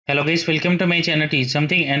Hello guys, welcome to my channel Teach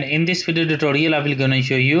Something, and in this video tutorial I will gonna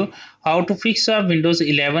show you how to fix a Windows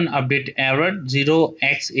 11 update error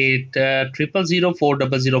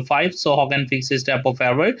 0x80004005. So how can fix this type of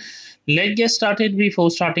error? Let's get started.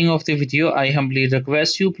 Before starting off the video, I humbly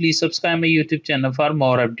request you please subscribe my YouTube channel for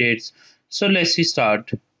more updates. So let's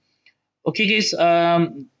start. Okay guys,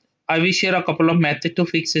 I will share a couple of methods to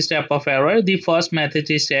fix this type of error. The first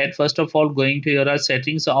method is that first of all going to your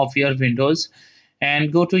settings of your Windows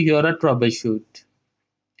and go to your troubleshoot.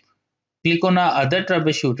 Click on other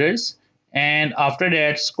troubleshooters, and after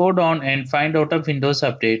that scroll down and find out a Windows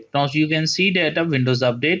update. Now you can see that a Windows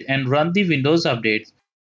update and run the Windows update.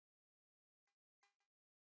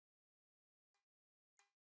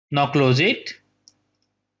 Now close it.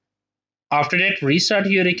 After that restart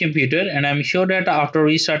your computer, and I'm sure that after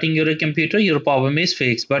restarting your computer your problem is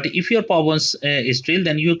fixed. But if your problem is still,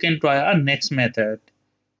 then you can try our next method.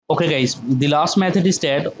 Okay guys, the last method is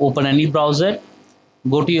that open any browser,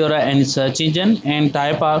 go to your any search engine and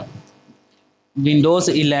type Windows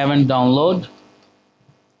 11 download.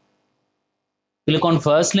 Click on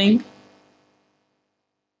first link,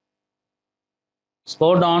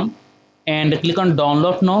 scroll down and click on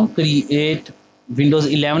download now. Create Windows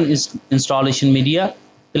 11 is installation media.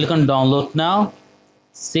 Click on download now,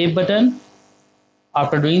 save button.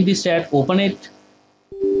 After doing this step, open it.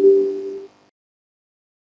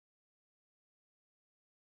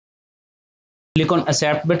 Click on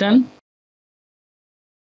accept button.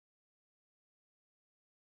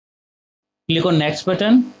 Click on next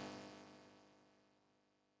button.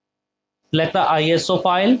 Select the ISO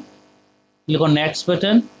file. Click on next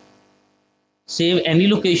button. Save any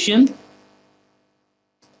location.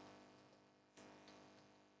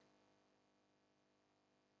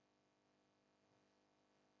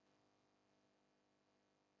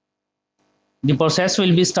 The process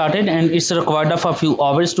will be started and it's required of a few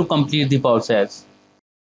hours to complete the process.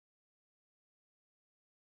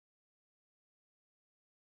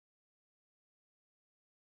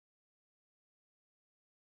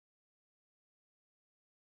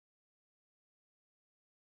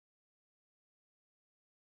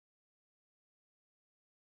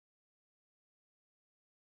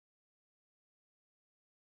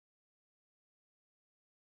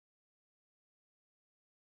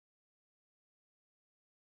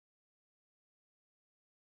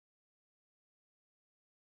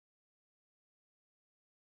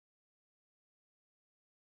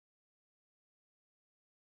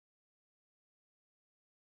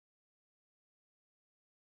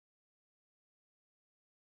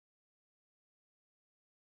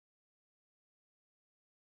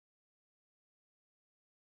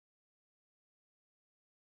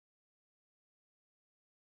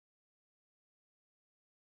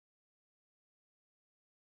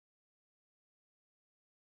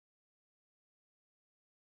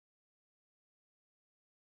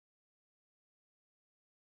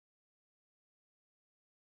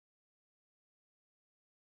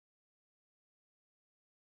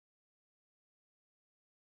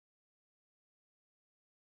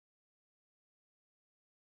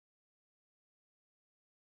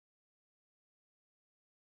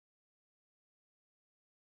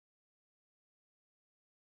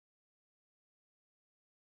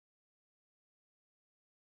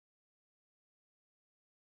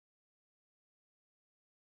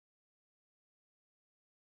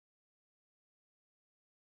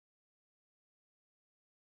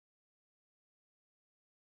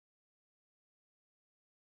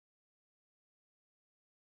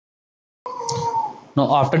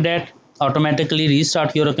 Now after that automatically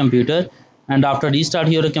restart your computer, and after restart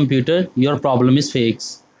your computer your problem is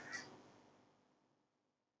fixed.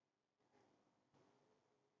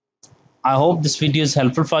 I hope this video is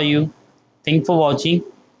helpful for you. Thank for watching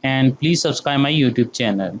and please subscribe my YouTube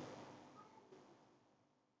channel.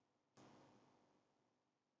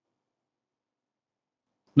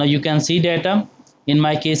 Now you can see data. In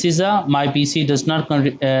my cases, my PC does not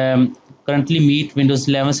currently meet Windows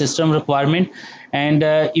 11 system requirement, and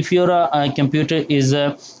if your computer is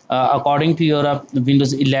according to your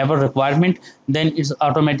Windows 11 requirement, then it's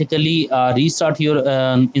automatically restart your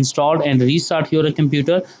installed and restart your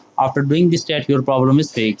computer. After doing this step, your problem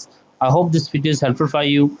is fixed. I hope this video is helpful for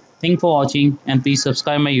you. Thank for watching and please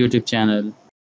subscribe my YouTube channel.